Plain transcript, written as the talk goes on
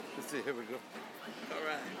see. Here we go. All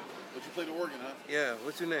right. But you play the organ, huh? Yeah.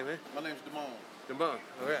 What's your name, man? My name's Damone. Damone.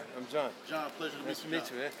 All right. I'm John. John, pleasure to Nice meet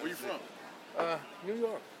to you. meet you, man. Where you from? New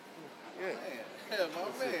York. Yeah. Man, yeah, my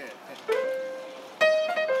man.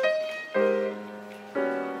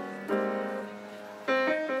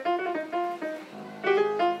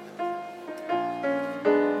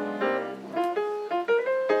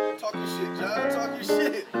 Talk your shit, John. Talk your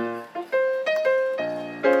shit.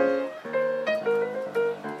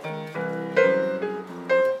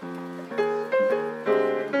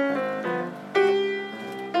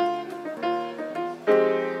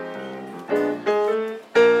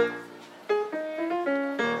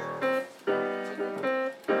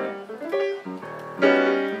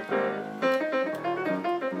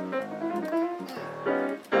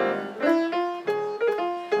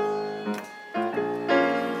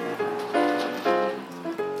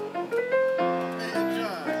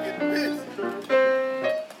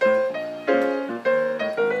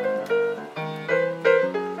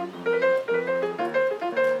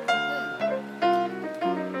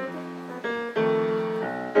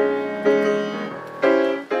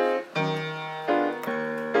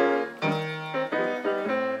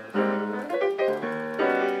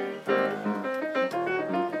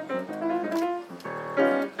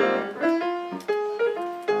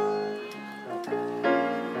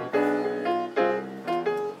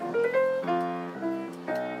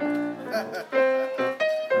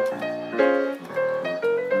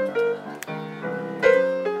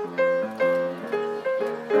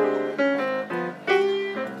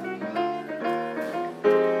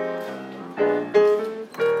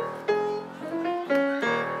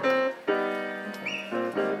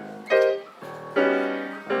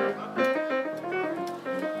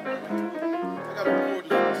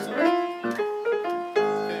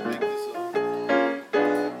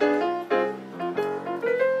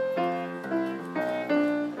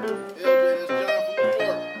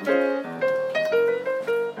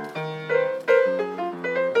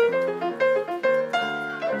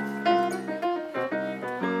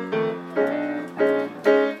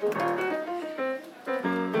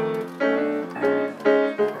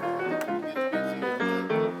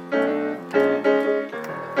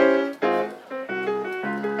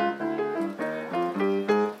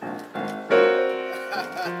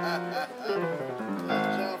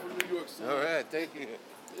 Thank you.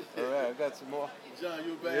 All right, I got some more. John,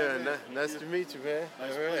 you a bad man. Nice to meet you, man.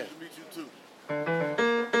 Nice All right. to meet you, too.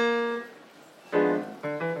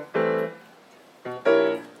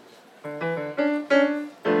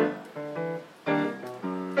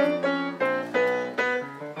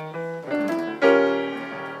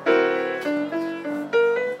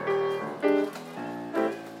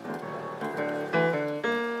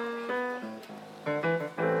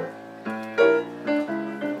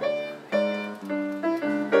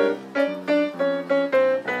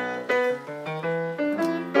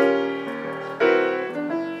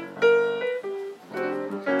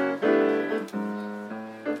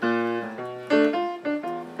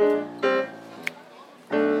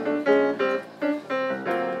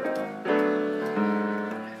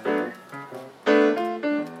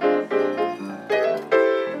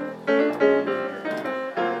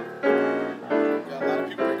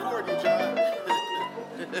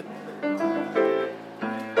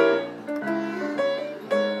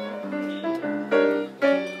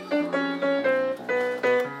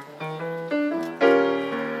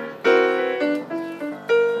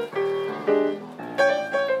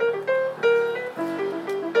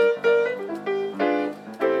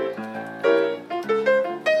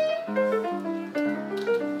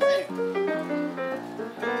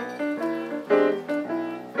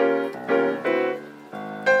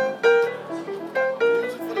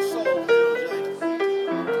 Music for the soul.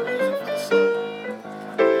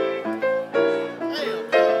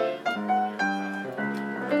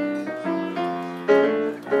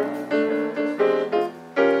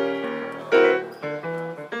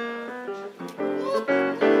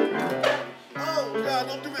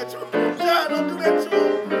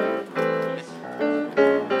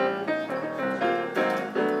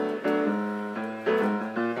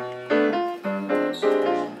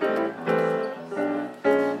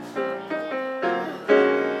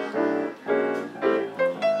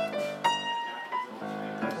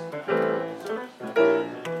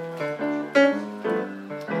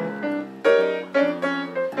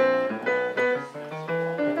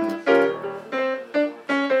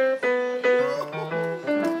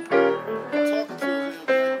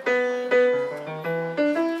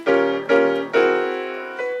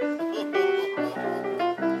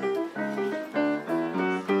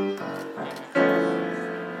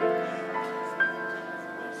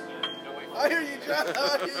 I hear you, John.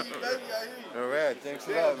 I hear you, baby. I hear you. All right, thanks a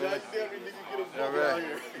Damn, lot, John, man. you damn near need to get a All book out right,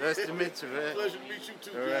 here. nice to meet you, man. Pleasure to meet you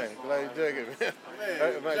too, All John. right, glad you dig it, man.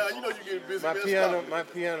 Man, John, you know you getting busy. My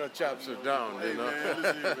piano chops are down, Hey, you know. man,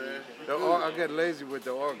 listen here, man. I get lazy with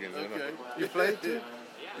the organ, you know. Okay. You play too?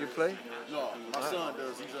 You play? No, my son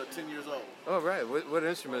does. He's 10 years old. All right. What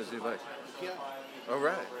instruments do you like? Piano. All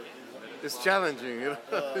right. It's challenging, you know.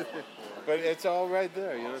 But it's all right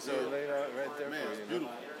there, you know. So Yeah. laid out right there Man, for it's you.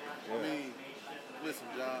 beautiful. Yeah. I mean, listen,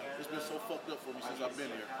 John, it's been so fucked up for me since I've been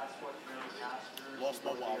here. Lost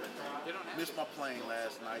my wallet. Missed my plane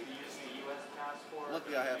last night.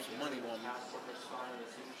 Luckily, I have some money on me.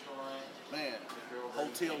 Man,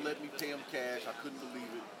 hotel let me pay him cash. I couldn't believe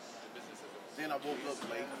it. Then I woke up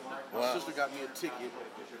late. My Wow. sister got me a ticket.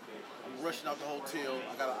 I'm rushing out the hotel.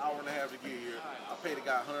 I got an hour and a half to get here. I paid the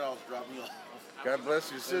guy $100 to drop me off. God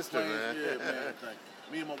bless your sister, Planes, man. Yeah, man. Thank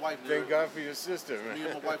you. Me and my wife. Thank God for your sister, man. Me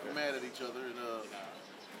and my wife were mad at each other, and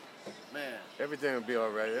man. Everything will be all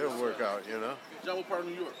right. It'll work out, you know. John, what part of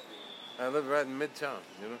New York? I live right in Midtown,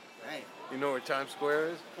 you know. Dang. You know where Times Square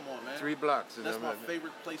is? Come on, man. 3 blocks. That's my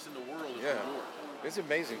favorite place in the world is Yeah. New York. It's an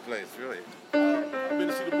amazing place, really. I've been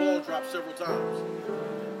to see the ball drop several times.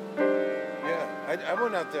 Yeah, I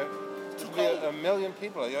went out there. Too There'd cold. be a million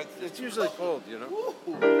people. It's usually cold, you know. Woo.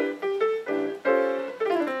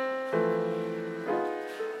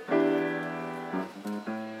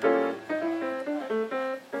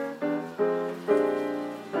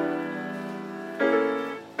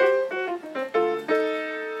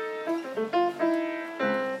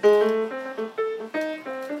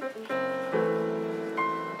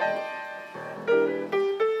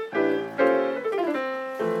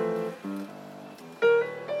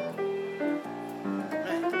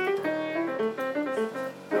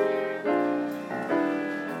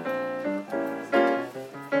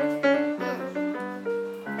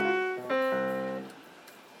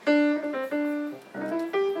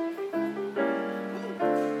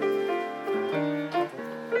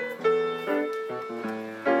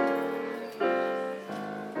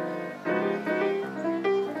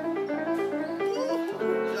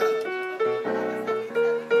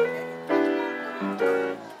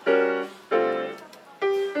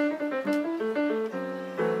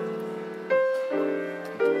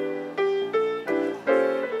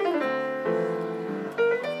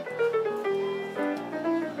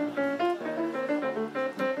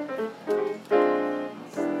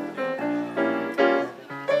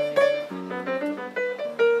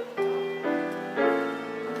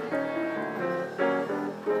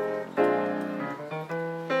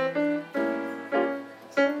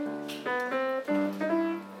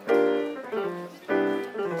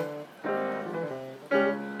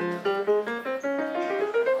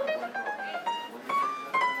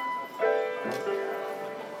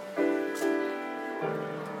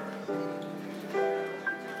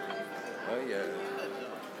 Oh, yeah.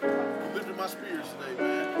 Lifted my spirits today,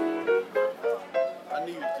 man. I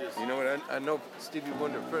needed this. You know what? I know Stevie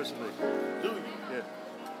Wonder personally. Do you? Yeah.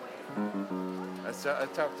 I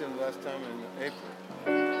talked to him last time in April.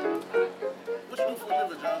 What you do for a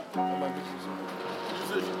living, John? I'm a musician.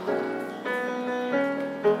 Musician.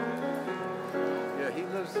 Yeah, he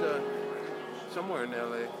lives somewhere in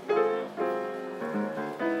L.A.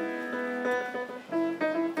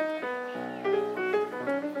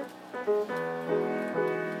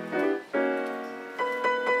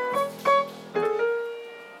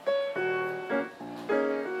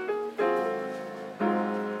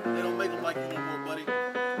 They don't make them like you no more, buddy.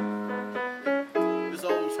 It's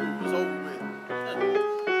old school. It's over with.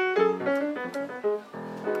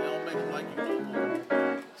 They don't make them like you no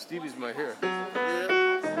more. Stevie's my hero. Yeah.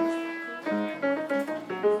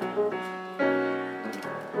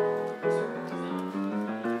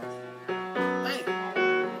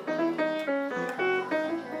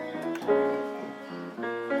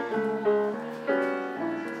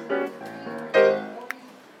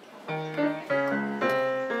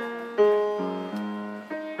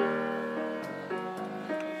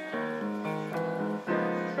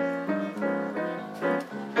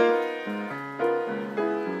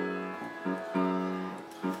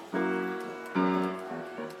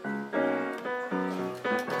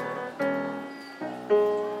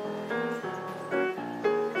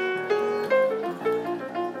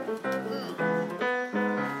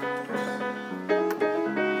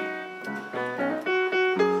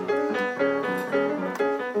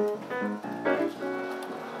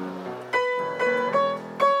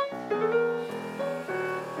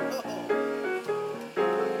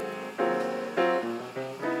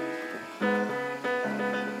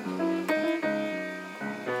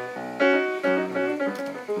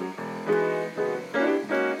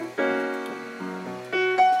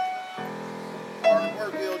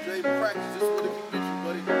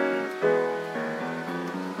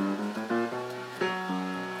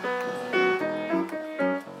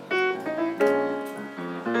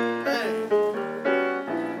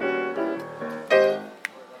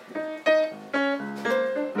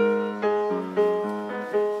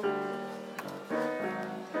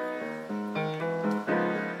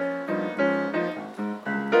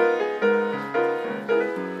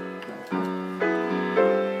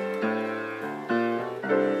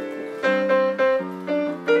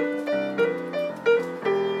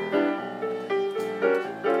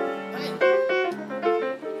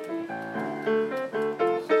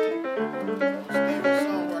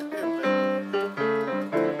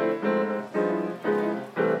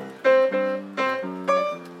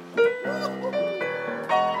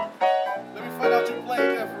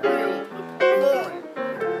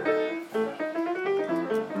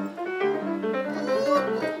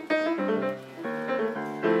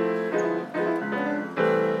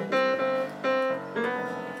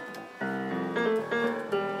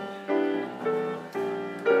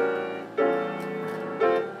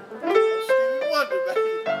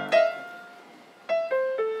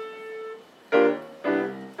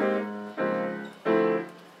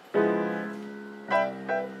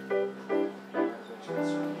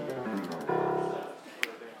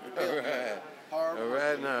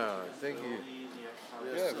 Thank you.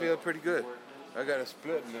 Yeah, I feel pretty good. I got a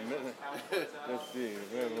split in a minute. Let's see.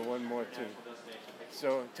 We have one more too.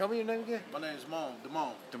 So, tell me your name again. My name's Damon.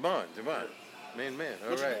 Damon. Main man.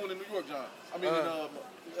 All What right. you doing in New York, John? I mean,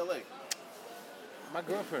 in L.A. My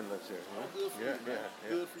girlfriend lives here. Oh, good for you, man.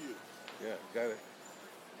 Good for you. Yeah,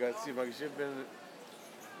 gotta see my. She's been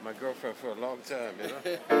my girlfriend for a long time, you know.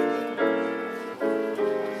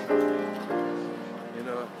 You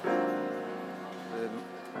know, the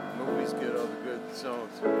movies get all the good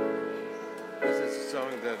songs. This is a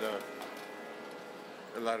song that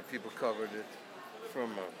a lot of people covered it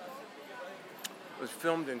from. It was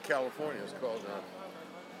filmed in California. It's called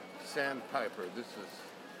Sandpiper. This is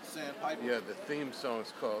Sandpiper? Yeah, the theme song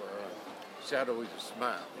is called Shadow Your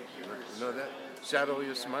Smile. You know that? Shadow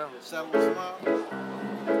Your Smile? Shadow Your Smile?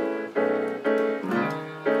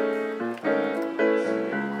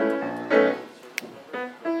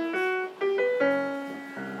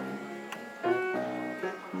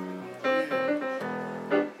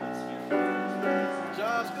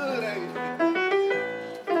 John's good, ain't he?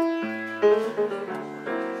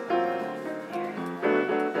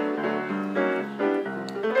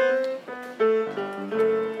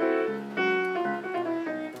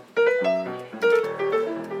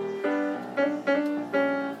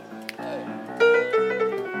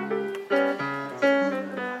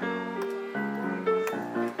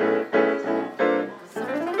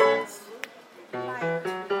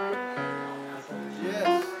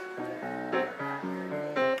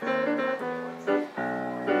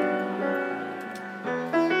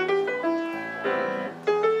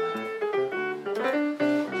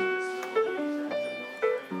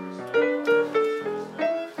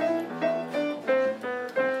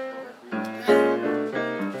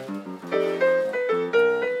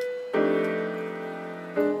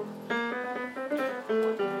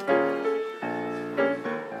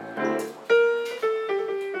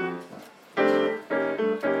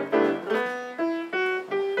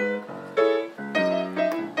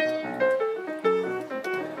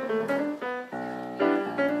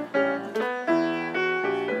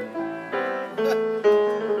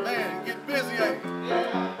 Man, get busy, ain't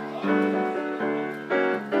he?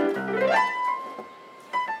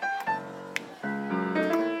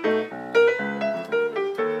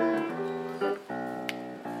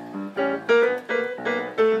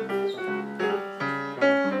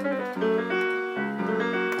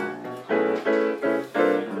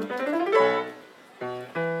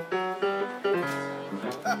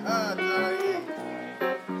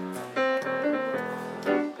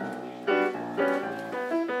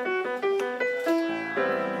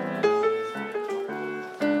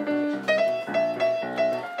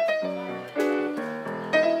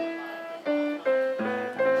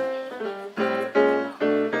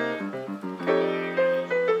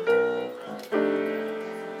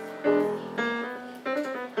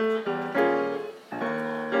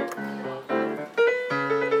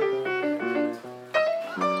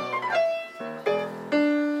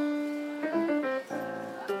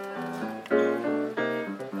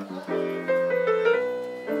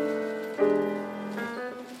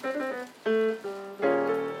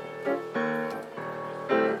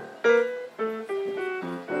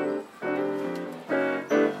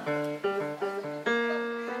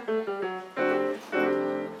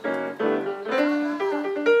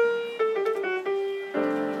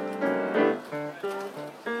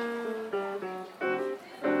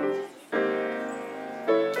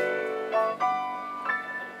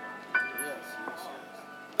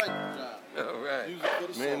 Thank you, John. All right. Music for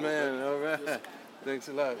the soul, Man, all right. Yes. Thanks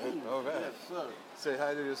a lot. Ooh, All right. Yes, sir. Say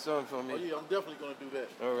hi to your son for me. Oh, yeah, I'm definitely going to do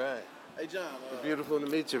that. All right. Hey, John. Beautiful to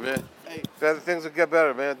meet you, man. Hey. Things will get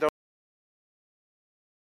better, man. Don't